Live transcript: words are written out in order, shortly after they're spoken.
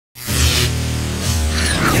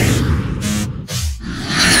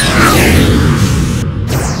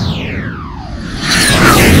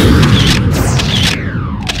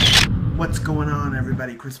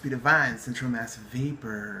Crispy Divine, Central Mass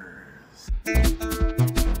Vapors.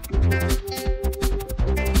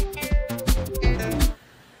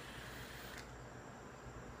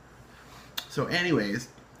 So anyways,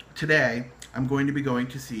 today I'm going to be going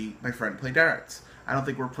to see my friend play darts. I don't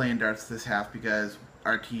think we're playing darts this half because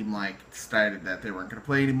our team decided that they weren't going to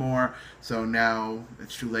play anymore, so now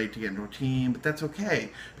it's too late to get into a team, but that's okay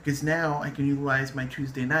because now I can utilize my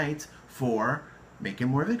Tuesday nights for making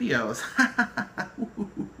more videos.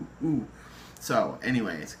 So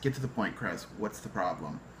anyways, get to the point, Chris. What's the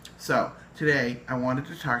problem? So today I wanted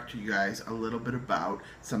to talk to you guys a little bit about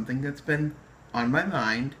something that's been on my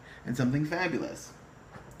mind and something fabulous.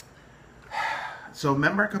 So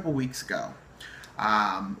remember a couple weeks ago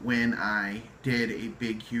when I did a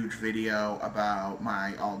big huge video about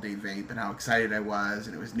my all-day vape and how excited I was,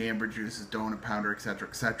 and it was Namber Juice's donut pounder, etc,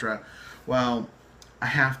 etc. Well, I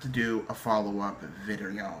have to do a follow-up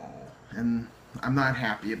video, and I'm not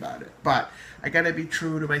happy about it, but I gotta be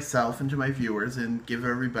true to myself and to my viewers and give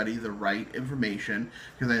everybody the right information,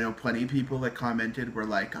 because I know plenty of people that commented were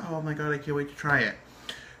like, oh my god, I can't wait to try it.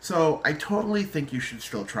 So I totally think you should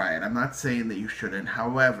still try it. I'm not saying that you shouldn't.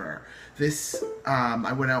 However, this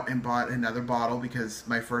I went out and bought another bottle because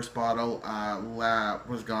my first bottle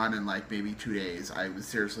was gone in like maybe 2 days. I was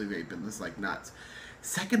seriously vaping this like nuts.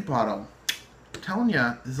 Second bottle, I'm telling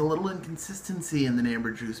you, there's a little inconsistency in the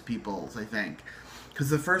Namber Juice peoples, I think. Because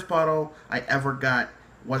the first bottle I ever got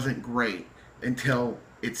wasn't great until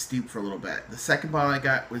it steeped for a little bit. The second bottle I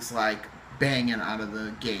got was like banging out of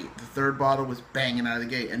the gate. The third bottle was banging out of the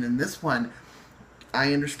gate. And then this one,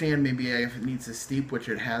 I understand maybe if it needs to steep, which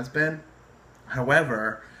it has been.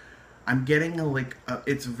 However, I'm getting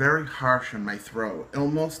it's very harsh on my throat.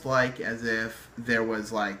 Almost like as if there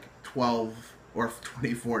was like 12 or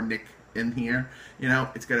 24 nick in here. You know,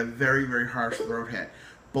 it's got a very, very harsh throat hit.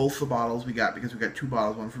 Both the bottles we got, because we got 2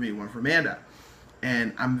 bottles, one for me, one for Amanda.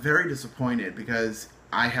 And I'm very disappointed because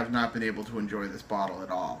I have not been able to enjoy this bottle at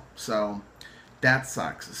all. So that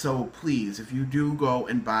sucks. So please, if you do go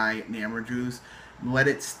and buy Namber Juice, let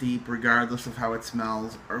it steep regardless of how it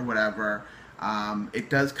smells or whatever. It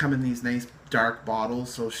does come in these nice dark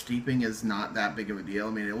bottles, so steeping is not that big of a deal.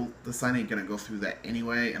 I mean, the sun ain't gonna go through that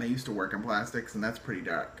anyway, and I used to work on plastics, and that's pretty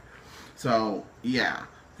dark. So yeah,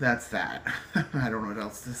 that's that. I don't know what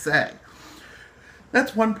else to say.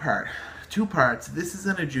 That's one part. 2 parts. This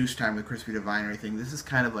isn't a juice time with Crispy Divine or anything. This is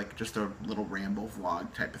kind of like just a little ramble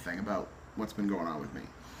vlog type of thing about what's been going on with me.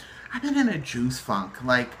 I've been in a juice funk.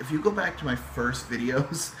 Like, if you go back to my first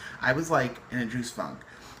videos, I was like in a juice funk.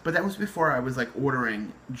 But that was before I was like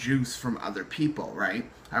ordering juice from other people, right?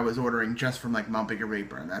 I was ordering just from like Mount Bigger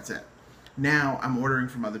Vapor, and that's it. Now I'm ordering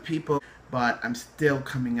from other people, but I'm still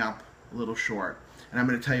coming up a little short. And I'm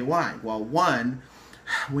going to tell you why. Well, one,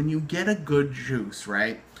 when you get a good juice,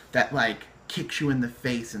 right, that like kicks you in the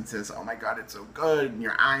face and says, oh my god, it's so good, and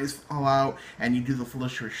your eyes fall out, and you do the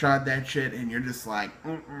Felicia Rashad that shit, and you're just like,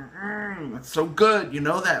 it's so good, you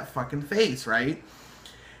know that fucking face, right?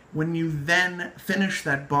 When you then finish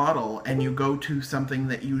that bottle and you go to something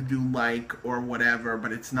that you do like or whatever,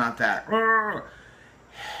 but it's not that,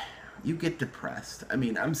 you get depressed. I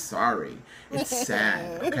mean, I'm sorry. It's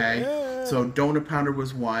sad, okay? So Donut Pounder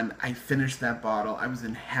was one. I finished that bottle. I was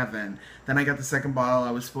in heaven. Then I got the second bottle. I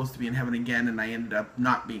was supposed to be in heaven again, and I ended up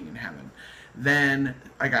not being in heaven. Then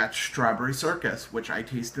I got Strawberry Circus, which I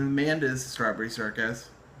tasted Amanda's Strawberry Circus.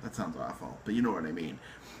 That sounds awful, but you know what I mean.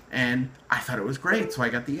 And I thought it was great, so I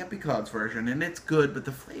got the Epiclouds version, and it's good, but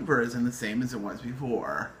the flavor isn't the same as it was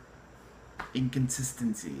before.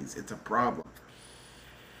 Inconsistencies. It's a problem.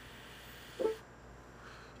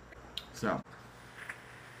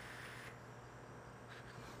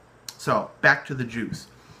 So back to the juice.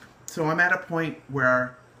 So I'm at a point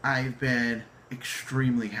where I've been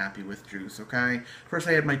extremely happy with juice, okay? First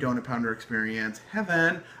I had my donut pounder experience,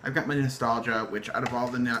 heaven. I've got my nostalgia, which out of all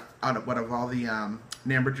the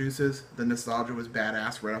Namber juices, the nostalgia was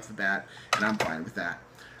badass right off the bat, and I'm fine with that.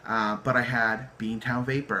 But I had Beantown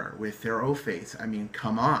Vapor with their O-Face. I mean,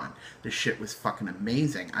 come on. This shit was fucking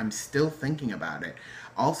amazing. I'm still thinking about it.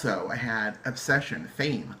 Also, I had Obsession,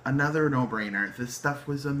 Fame, another no-brainer. This stuff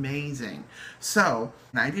was amazing. So,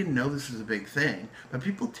 and I didn't know this was a big thing, but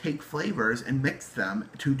people take flavors and mix them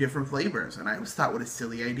to different flavors. And I always thought, what a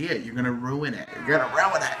silly idea. You're going to ruin it. You're going to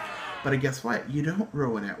ruin it. But guess what? You don't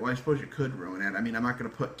ruin it. Well, I suppose you could ruin it. I mean, I'm not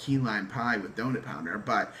going to put key lime pie with donut pounder,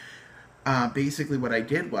 but basically what I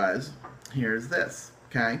did was, here's this,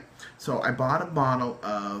 okay? So I bought a bottle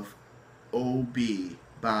of OB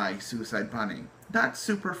by Suicide Bunny. Not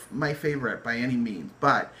super my favorite by any means,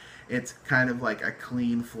 but It's kind of like a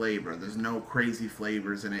clean flavor. There's no crazy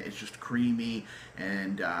flavors in it. It's just creamy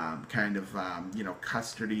and kind of, you know,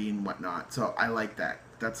 custardy and whatnot. So I like that.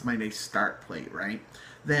 That's my nice start plate, right?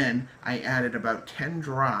 Then I added about 10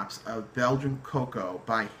 drops of Belgian cocoa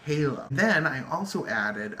by Halo. Then I also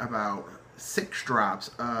added about 6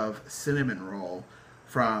 drops of cinnamon roll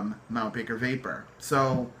from Mount Baker Vapor.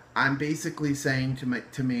 So I'm basically saying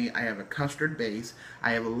to me, I have a custard base,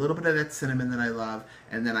 I have a little bit of that cinnamon that I love,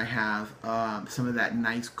 and then I have some of that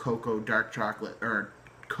nice cocoa dark chocolate, or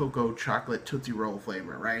cocoa chocolate Tootsie Roll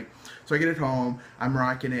flavor, right? So I get it home, I'm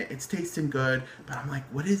rocking it, it's tasting good, but I'm like,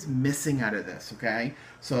 what is missing out of this, okay?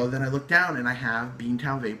 So then I look down and I have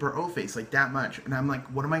Beantown Vapor O-Face, like that much, and I'm like,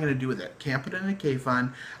 what am I going to do with it? Can't put it in a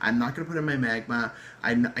K-Fun, I'm not going to put it in my Magma,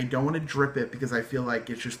 I don't want to drip it because I feel like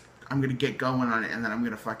it's just, I'm going to get going on it and then I'm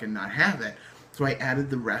going to fucking not have it. So I added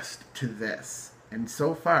the rest to this, and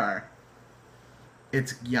so far,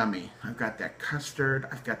 it's yummy. I've got that custard,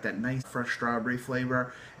 I've got that nice fresh strawberry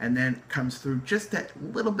flavor, and then comes through just that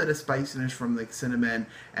little bit of spiciness from the cinnamon,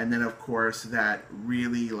 and then of course that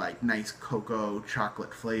really like nice cocoa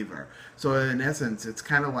chocolate flavor. So in essence, it's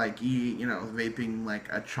kind of like, you know, vaping like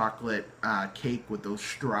a chocolate cake with those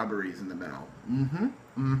strawberries in the middle.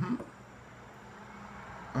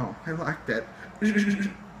 Oh, I like that.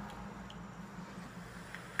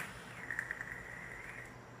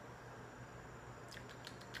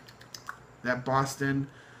 That Boston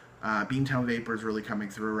Beantown Vapor is really coming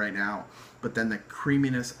through right now. But then the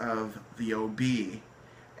creaminess of the OB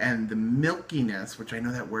and the milkiness, which I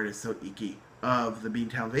know that word is so icky, of the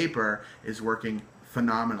Beantown Vapor is working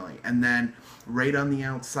phenomenally. And then right on the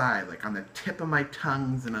outside, like on the tip of my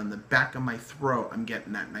tongues and on the back of my throat, I'm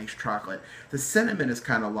getting that nice chocolate. The cinnamon is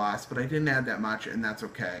kind of lost, but I didn't add that much, and that's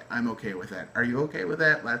okay. I'm okay with it. Are you okay with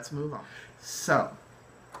that? Let's move on. So,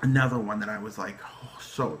 another one that I was like, oh,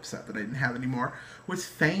 so upset that I didn't have anymore was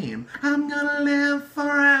Fame. I'm gonna live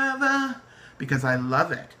forever, because I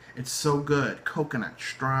love it. It's so good. Coconut,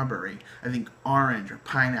 strawberry, I think orange or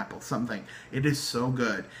pineapple, something. It is so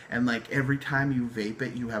good. And like every time you vape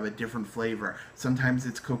it, you have a different flavor. Sometimes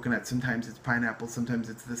it's coconut, sometimes it's pineapple, sometimes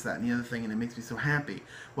it's this, that, and the other thing, and it makes me so happy.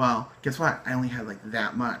 Well, guess what? I only had like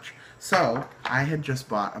that much. So I had just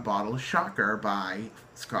bought a bottle of Shocker by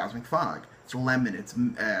Cosmic Fog. It's lemon, it's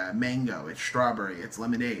mango, it's strawberry, it's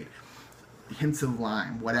lemonade, hints of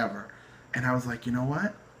lime, whatever. And I was like, you know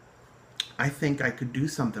what? I think I could do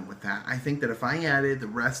something with that. I think that if I added the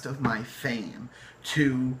rest of my Fame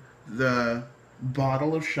to the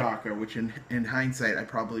bottle of Shocker, which in hindsight I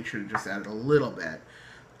probably should have just added a little bit,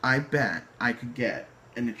 I bet I could get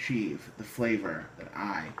and achieve the flavor that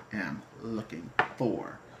I am looking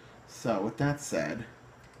for. So with that said,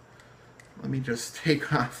 let me just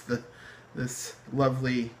take off this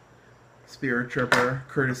lovely spirit chirper,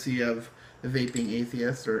 courtesy of the Vaping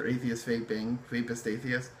Atheist, or Atheist Vaping, Vapist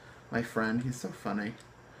Atheist. My friend, he's so funny.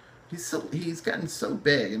 He's gotten so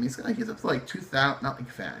big. I mean, he's up to like 2,000, not like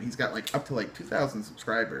fat. He's got like up to like 2,000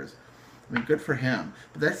 subscribers. I mean, good for him.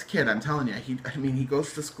 But this kid, I'm telling you, he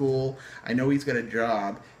goes to school. I know he's got a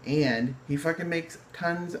job, and he fucking makes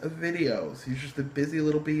tons of videos. He's just a busy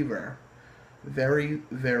little beaver. Very,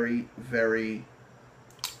 very, very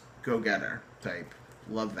go-getter type.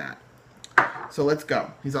 Love that. So let's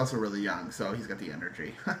go. He's also really young, so he's got the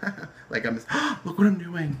energy. Like I'm just, look what I'm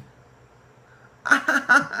doing.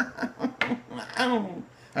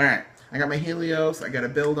 Alright, I got my Helios, I got a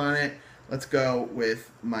build on it. Let's go with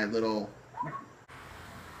my little...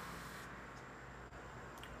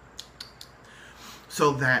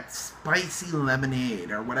 So that spicy lemonade,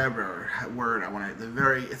 or whatever word I want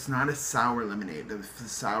to... It's not a sour lemonade. If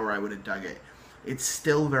it's sour, I would have dug it. It's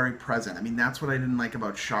still very present. I mean, that's what I didn't like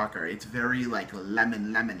about Shocker. It's very like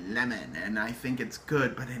lemon, lemon, lemon, and I think it's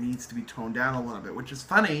good, but it needs to be toned down a little bit, which is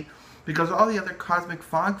funny because all the other Cosmic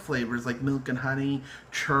Fog flavors like Milk and Honey,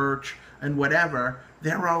 Church, and whatever,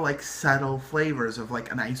 they're all like subtle flavors of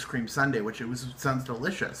like an ice cream sundae, which sounds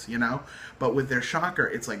delicious, you know? But with their Shocker,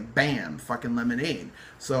 it's like bam, fucking lemonade.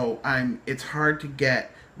 So it's hard to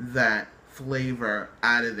get that flavor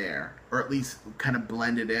out of there, or at least kind of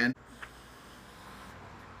blend it in.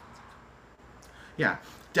 Yeah,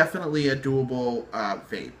 definitely a doable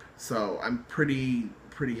vape. So I'm pretty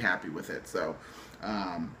happy with it. So,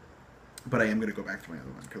 but I am going to go back to my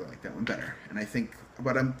other one because I like that one better. And I think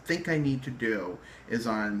what I think I need to do is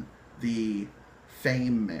on the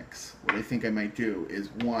Fame mix. What I think I might do is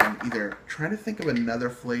either try to think of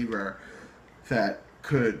another flavor that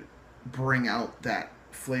could bring out that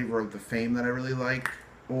flavor of the Fame that I really like,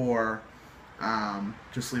 or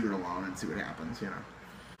just leave it alone and see what happens. You know.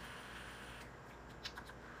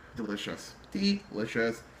 delicious.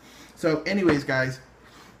 Delicious. So anyways, guys,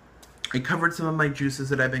 I covered some of my juices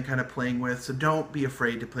that I've been kind of playing with, so don't be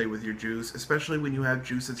afraid to play with your juice, especially when you have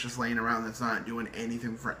juice that's just laying around that's not doing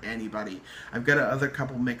anything for anybody. I've got other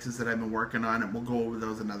couple mixes that I've been working on, and we'll go over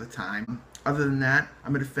those another time. Other than that,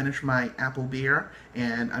 I'm going to finish my apple beer,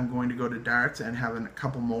 and I'm going to go to darts and have a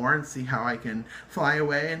couple more and see how I can fly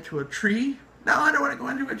away into a tree. No, I don't want to go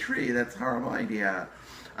into a tree. That's a horrible idea.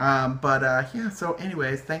 Yeah, so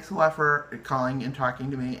anyways, thanks a lot for calling and talking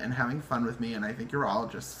to me and having fun with me, and I think you're all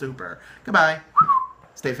just super. Goodbye.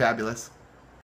 Stay fabulous.